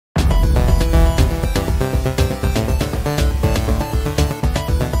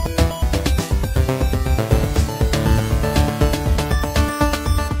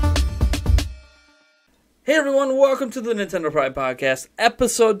everyone, welcome to the Nintendo Pride Podcast,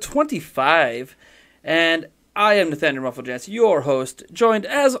 episode 25, and I am Nathaniel Rufflejanz, your host, joined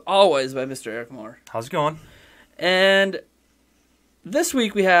as always by Mr. Eric Moore. How's it going? And this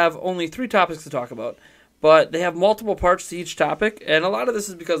week we have only 3 topics to talk about, but they have multiple parts to each topic, and a lot of this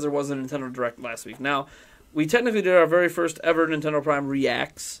is because there was a Nintendo Direct last week. Now, we technically did our very first ever Nintendo Prime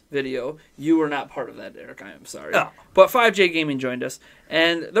Reacts video. You were not part of that, Eric. I am sorry. Oh. But 5J Gaming joined us,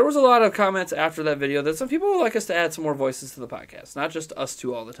 and there was a lot of comments after that video that some people would like us to add some more voices to the podcast, not just us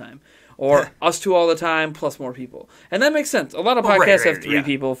two all the time, or us two all the time plus more people. And that makes sense. A lot of podcasts have 3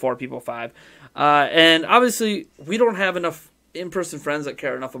 people, 4 people, 5. And obviously, we don't have enough in-person friends that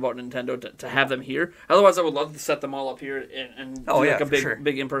care enough about Nintendo to have them here. Otherwise, I would love to set them all up here and do like a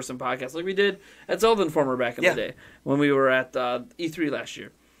big in-person podcast like we did at Zelda Informer back in the day when we were at E3 last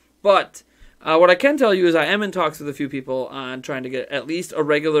year. But what I can tell you is I am in talks with a few people on trying to get at least a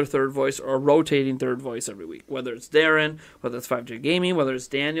regular third voice or a rotating third voice every week. Whether it's Darren, whether it's 5J Gaming, whether it's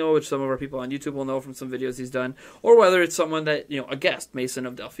Daniel, which some of our people on YouTube will know from some videos he's done, or whether it's someone that, a guest, Mason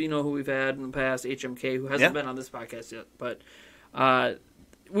of Delfino, who we've had in the past, HMK, who hasn't been on this podcast yet. But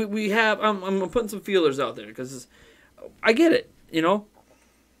we have, I'm putting some feelers out there because I get it,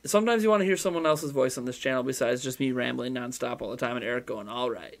 Sometimes you want to hear someone else's voice on this channel besides just me rambling nonstop all the time and Eric going,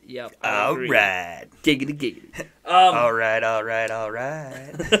 all right, yep, all right. Giggity, giggity. All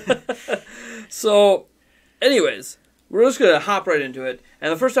right. So, anyways, we're just going to hop right into it.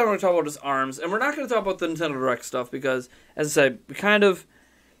 And the first time we're going to talk about is ARMS. And we're not going to talk about the Nintendo Direct stuff because, as I said, we kind of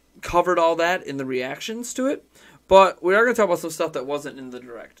covered all that in the reactions to it. But we are going to talk about some stuff that wasn't in the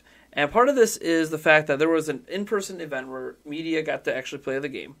Direct. And part of this is the fact that there was an in-person event where media got to actually play the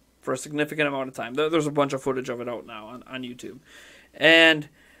game for a significant amount of time. There's a bunch of footage of it out now on YouTube. And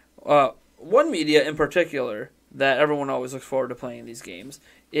one media in particular that everyone always looks forward to playing these games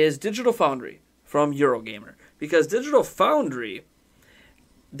is Digital Foundry from Eurogamer. Because Digital Foundry,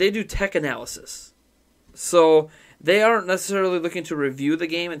 they do tech analysis. So they aren't necessarily looking to review the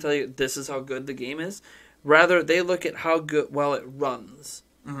game and tell you this is how good the game is. Rather, they look at how well it runs.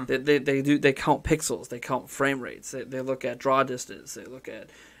 Mm-hmm. They count pixels, they count frame rates, they look at draw distance, they look at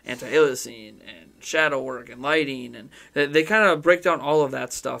anti-aliasing and shadow work and lighting, and they kind of break down all of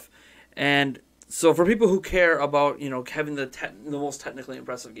that stuff. And so for people who care about having the most technically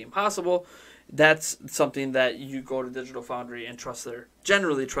impressive game possible, that's something that you go to Digital Foundry and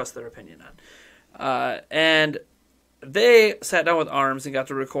generally trust their opinion on. And they sat down with ARMS and got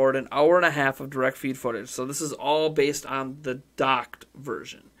to record an hour and a half of direct feed footage. So this is all based on the docked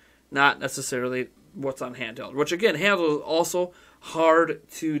version, not necessarily what's on handheld. Which, again, handheld is also hard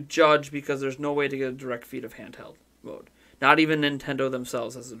to judge because there's no way to get a direct feed of handheld mode. Not even Nintendo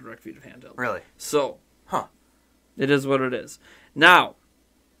themselves has a direct feed of handheld. Really? So, it is what it is. Now,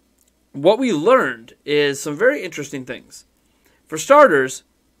 what we learned is some very interesting things. For starters,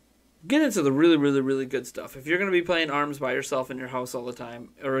 get into the really, really, really good stuff. If you're going to be playing ARMS by yourself in your house all the time,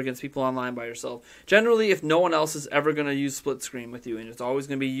 or against people online by yourself, generally, if no one else is ever going to use split screen with you, and it's always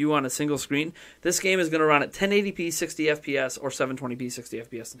going to be you on a single screen, this game is going to run at 1080p 60 FPS or 720p 60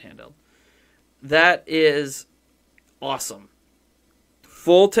 FPS in handheld. That is awesome.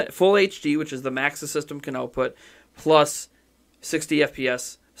 Full HD, which is the max the system can output, plus 60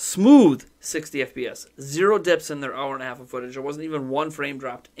 FPS. Smooth 60 FPS. 0 dips in their hour and a half of footage. There wasn't even one frame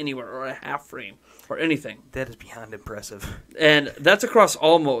dropped anywhere, or a half frame, or anything. That is beyond impressive. And that's across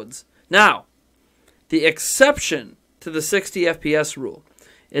all modes. Now, the exception to the 60 FPS rule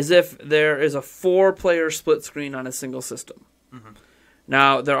is if there is a 4-player split screen on a single system. Mm-hmm.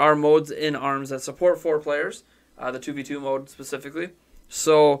 Now, there are modes in ARMS that support 4 players, the 2v2 mode specifically.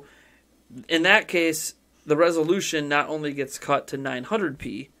 So, in that case, the resolution not only gets cut to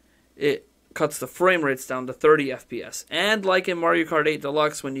 900p, it cuts the frame rates down to 30 FPS. And like in Mario Kart 8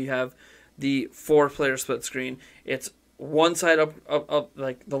 Deluxe, when you have the 4-player split screen, it's one side up,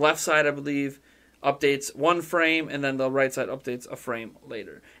 like the left side, I believe, updates 1 frame, and then the right side updates a frame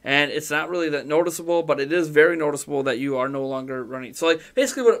later. And it's not really that noticeable, but it is very noticeable that you are no longer running. So, like,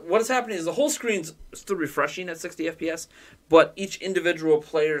 basically what is happening is the whole screen's still refreshing at 60 FPS, but each individual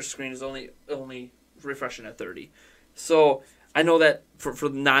player's screen is only refreshing at 30. So I know that for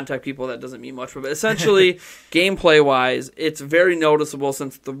the non-tech people that doesn't mean much, but essentially gameplay-wise, it's very noticeable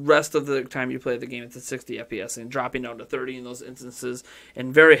since the rest of the time you play the game it's at 60 FPS, and dropping down to 30 in those instances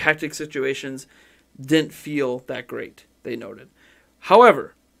in very hectic situations didn't feel that great, they noted.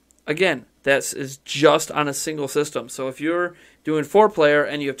 However, again, that is just on a single system. So if you're doing 4-player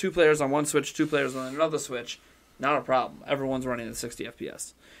and you have 2 players on one Switch, 2 players on another Switch, not a problem. Everyone's running at 60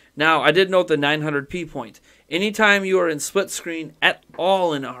 FPS. Now, I did note the 900p point. Anytime you are in split screen at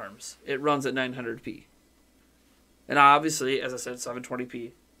all in ARMS, it runs at 900p. And obviously, as I said,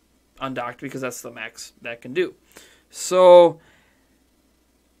 720p undocked because that's the max that can do. So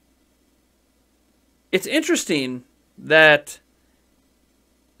it's interesting that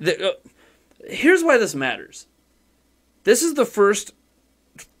here's why this matters. This is the first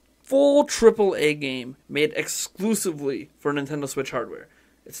full AAA game made exclusively for Nintendo Switch hardware.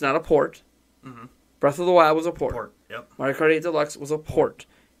 It's not a port. Mm-hmm. Breath of the Wild was a port. Yep. Mario Kart 8 Deluxe was a port.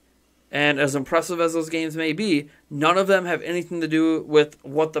 And as impressive as those games may be, none of them have anything to do with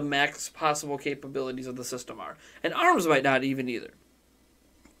what the max possible capabilities of the system are. And ARMS might not even either.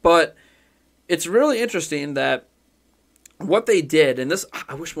 But it's really interesting that what they did, and this,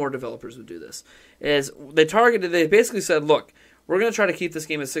 I wish more developers would do this, is they basically said, look, we're going to try to keep this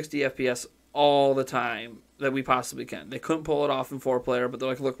game at 60 FPS all the time that we possibly can. They couldn't pull it off in 4-player, but they're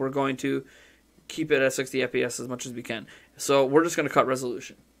like, look, we're going to keep it at 60 FPS as much as we can. So we're just going to cut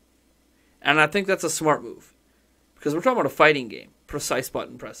resolution. And I think that's a smart move. Because we're talking about a fighting game. Precise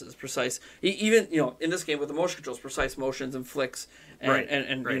button presses, even, in this game with the motion controls, precise motions and flicks, and, right.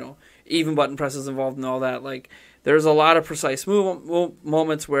 and right. even button presses involved and all that. Like, there's a lot of precise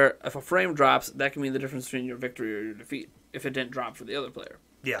moments where if a frame drops, that can mean the difference between your victory or your defeat, if it didn't drop for the other player.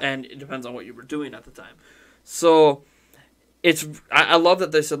 Yeah. And it depends on what you were doing at the time. So I love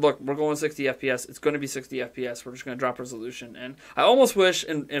that they said, look, we're going 60 FPS. It's going to be 60 FPS. We're just going to drop resolution. And I almost wish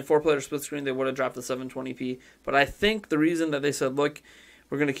in 4-player split screen they would have dropped the 720p. But I think the reason that they said, look,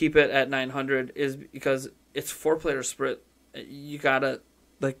 we're going to keep it at 900 is because it's 4-player split. You got to,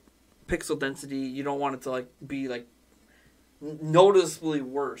 pixel density, you don't want it to, be, noticeably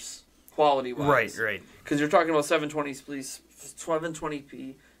worse quality-wise. Right. Because you're talking about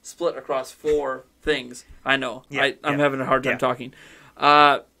 720p split across 4 things. I know. Yeah, I'm having a hard time yeah. talking.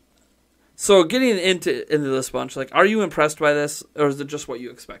 So getting into this bunch, are you impressed by this, or is it just what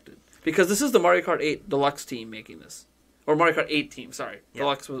you expected? Because this is the Mario Kart 8 Deluxe team making this. Or Mario Kart 8 team, sorry. Yeah.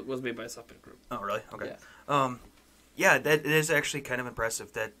 Deluxe was made by a separate group. Oh, really? Okay. Yeah. Yeah, that is actually kind of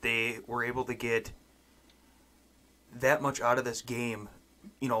impressive that they were able to get that much out of this game,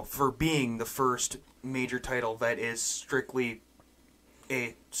 for being the first major title that is strictly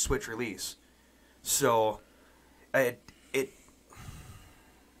a Switch release. So, how do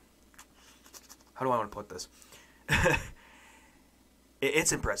I want to put this?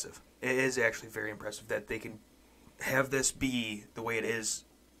 It's impressive. It is actually very impressive that they can have this be the way it is,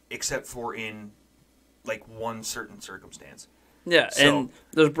 except for in one certain circumstance. Yeah, So- and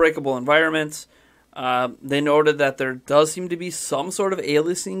there's breakable environments. They noted that there does seem to be some sort of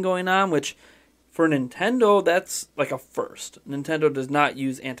aliasing going on, which for Nintendo, that's a first. Nintendo does not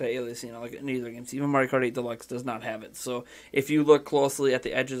use anti-aliasing in either games. Even Mario Kart 8 Deluxe does not have it. So if you look closely at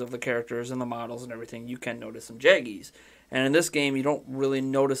the edges of the characters and the models and everything, you can notice some jaggies. And in this game, you don't really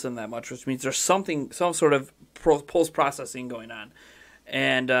notice them that much, which means there's some sort of post-processing going on.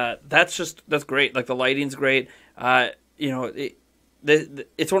 And that's great. The lighting's great. It's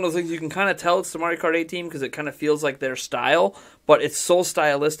one of those things you can kind of tell it's the Mario Kart 8 team because it kind of feels like their style, but it's so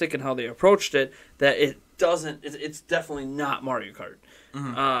stylistic in how they approached it that it's definitely not Mario Kart.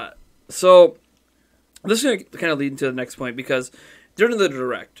 Mm-hmm. So this is going to kind of lead into the next point because during the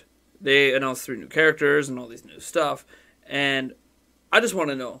Direct, they announced 3 new characters and all these new stuff, and I just want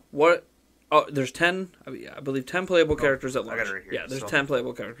to know what... Oh, there's 10, I believe 10 playable characters at launch. I got it right here. Yeah, there's 10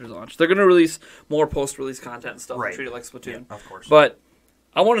 playable characters at launch. They're going to release more post-release content and stuff and Right. treat it like Splatoon. Yeah, of course. But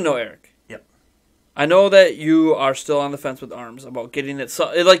I want to know, Eric. Yep. I know that you are still on the fence with ARMS about getting it.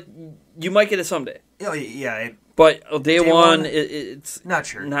 You might get it someday. Yeah, But day one, one, it's not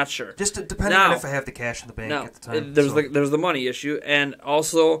sure. not sure. Just depending on if I have the cash in the bank Now, at the time. there's the money issue, and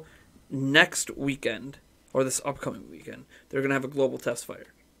also next weekend, or this upcoming weekend, they're going to have a global test fire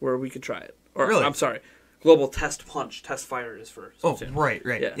where we could try it. Or, Really? I'm sorry, global test punch. Test fire is for Splatoon. Right.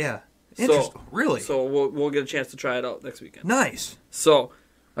 Yeah. Yeah. So- Interesting. Really? So we'll get a chance to try it out next weekend. Nice. So,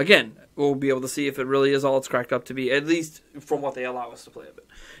 again, we'll be able to see if it really is all it's cracked up to be, at least from what they allow us to play of it.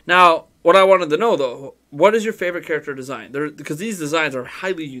 Now, what I wanted to know, though, what is your favorite character design? Because these designs are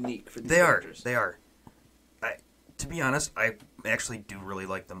highly unique for these characters. They are. To be honest, I actually do really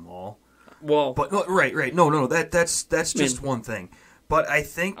like them all. Well, But no, right. No. That's just one thing. But I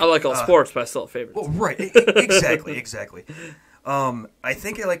think I like all sports, but I still have favorites. Well, right. Exactly. I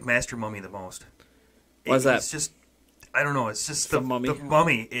think I like Master Mummy the most. Why's that? It's just, I don't know. It's just The mummy? The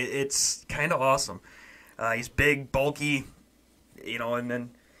mummy. It's kind of awesome. He's big, bulky, and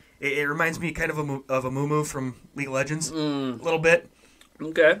then it reminds me kind of a Mumu from League of Legends, a little bit.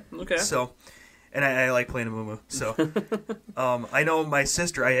 Okay. So, and I like playing a Mumu. So, I know my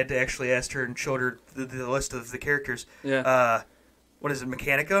sister. I had to actually ask her and showed her the list of the characters. Yeah. What is it,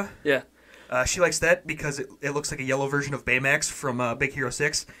 Mechanica? Yeah. She likes that because it looks like a yellow version of Baymax from Big Hero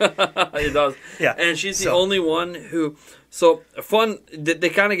 6. It does. Yeah. And she's the only one who... So, fun... They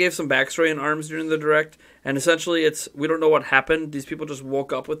kind of gave some backstory in ARMS during the Direct, and essentially it's... We don't know what happened. These people just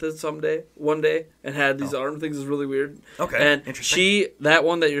woke up with it one day, and had these ARM things. Is really weird. Okay, And interesting. that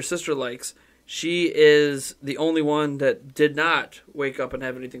one that your sister likes, she is the only one that did not wake up and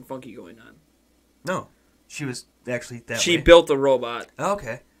have anything funky going on. No. She was actually that She way. built a robot Oh,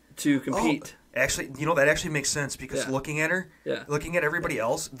 okay. to compete. Actually, that actually makes sense because looking at her, looking at everybody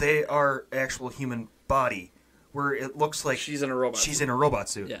else, they are actual human body, where it looks like She's in a robot. She's in a robot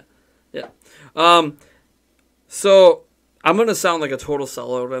suit. Yeah. So I'm gonna sound like a total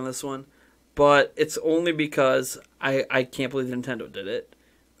sellout on this one, but it's only because I can't believe Nintendo did it.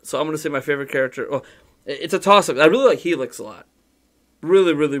 So I'm gonna say my favorite character. Well, it's a toss up. I really like Helix a lot.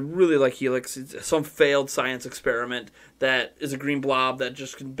 Really, really, really like Helix. It's some failed science experiment that is a green blob that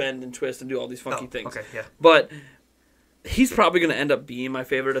just can bend and twist and do all these funky things. Okay, yeah. But he's probably going to end up being my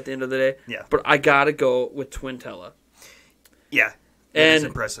favorite at the end of the day. Yeah. But I got to go with Twintella. Yeah. And it's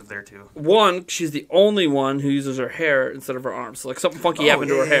impressive there, too. One, she's the only one who uses her hair instead of her arms. So, like, something funky happened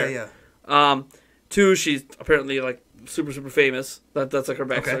to her hair. Yeah. Two, she's apparently, like, super, super famous. That's like her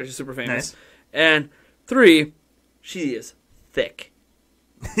backstory. Okay. She's super famous. Nice. And three, she is thick.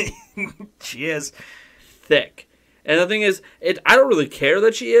 She is. Thick. And the thing is, I don't really care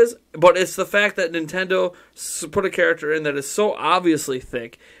that she is, but it's the fact that Nintendo put a character in that is so obviously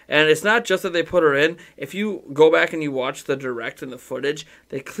thick. And it's not just that they put her in. If you go back and you watch the Direct and the footage,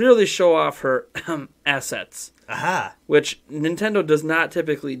 they clearly show off her assets. Aha. Which Nintendo does not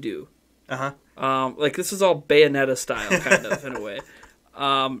typically do. Uh-huh. Like, this is all Bayonetta style, kind of, in a way.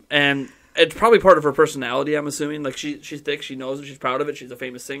 And it's probably part of her personality, I'm assuming. Like, she's thick, she knows it, she's proud of it, she's a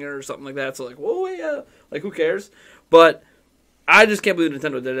famous singer or something like that. So, like, whoa, yeah. Like, who cares? But I just can't believe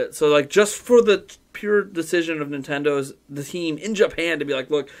Nintendo did it. So, like, just for the pure decision of Nintendo's, the team in Japan to be like,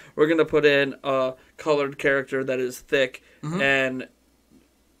 look, we're going to put in a colored character that is thick and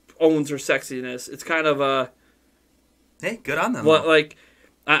owns her sexiness. It's kind of a... Hey, good on them. Well, like,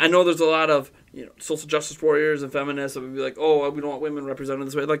 I know there's a lot of social justice warriors and feminists that would be like, oh, we don't want women represented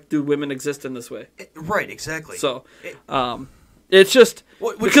this way. Like, do women exist in this way? Right, exactly. So, it's just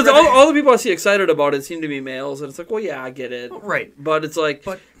because rather... all the people I see excited about it seem to be males, and it's like, well, yeah, I get it, right? But it's like,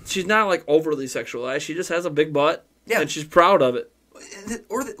 she's not like overly sexualized. She just has a big butt, and she's proud of it.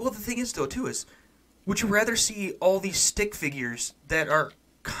 The thing is, though, too, is would you rather see all these stick figures that are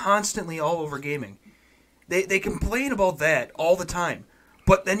constantly all over gaming? They complain about that all the time.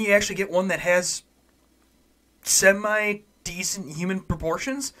 But then you actually get one that has semi-decent human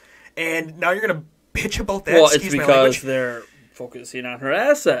proportions, and now you're going to bitch about that? Well, it's because they're focusing on her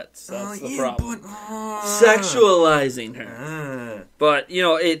assets. That's the problem. Sexualizing her. But,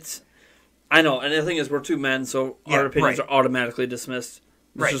 it's... I know, and the thing is, we're two men, so our opinions are automatically dismissed.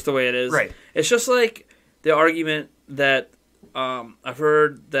 It's just the way it is. Right. It's just like the argument that I've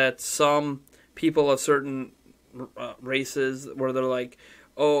heard that some people of certain... races where they're like,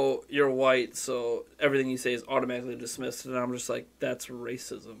 oh, you're white, so everything you say is automatically dismissed, and I'm just like, that's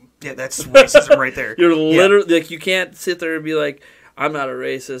racism. Yeah, that's racism right there. You're literally like, you can't sit there and be like, I'm not a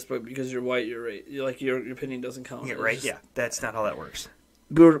racist, but because you're white, you're like your opinion doesn't count. Yeah, right. Yeah, that's not how that works.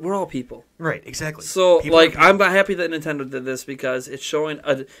 We're all people. Right. Exactly. So I'm happy that Nintendo did this because it's showing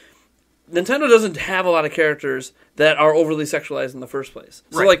Nintendo doesn't have a lot of characters that are overly sexualized in the first place.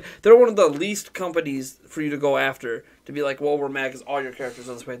 So, like, they're one of the least companies for you to go after to be like, well, we're mad because all your characters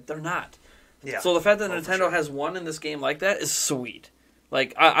are this way. They're not. Yeah. So the fact that Nintendo has one in this game like that is sweet.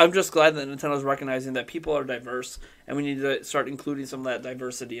 Like, I'm just glad that Nintendo's recognizing that people are diverse, and we need to start including some of that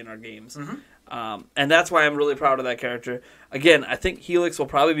diversity in our games. And that's why I'm really proud of that character. Again, I think Helix will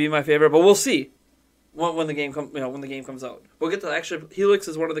probably be my favorite, but we'll see. When the game comes out, we'll get to actually. Helix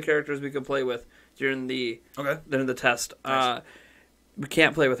is one of the characters we can play with during the test. Nice. We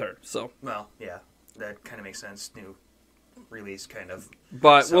can't play with her, so. Well, yeah, that kind of makes sense. New release, kind of.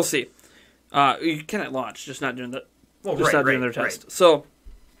 But we'll see. You can at launch, just not during during their test. Right. So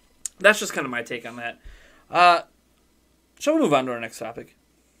that's just kind of my take on that. Shall we move on to our next topic?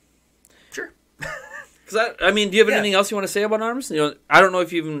 Sure. Because do you have anything else you want to say about ARMS? I don't know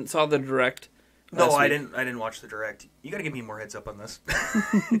if you even saw the Direct. No, I didn't watch the Direct. You got to give me more heads up on this,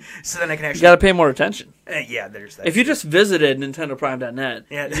 so then I can actually. You got to pay more attention. Yeah, there's that. If you just visited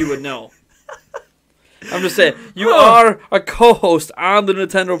NintendoPrime.net, you would know. I'm just saying, you are a co-host on the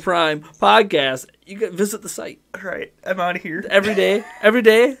Nintendo Prime podcast. You can visit the site. All right, I'm out of here every day.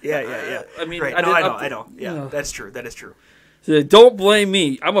 Yeah. I mean, right. I know. Yeah, that's true. That is true. So don't blame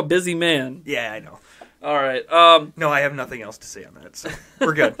me. I'm a busy man. Yeah, I know. All right. No, I have nothing else to say on that. So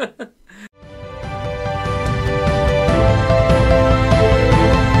we're good.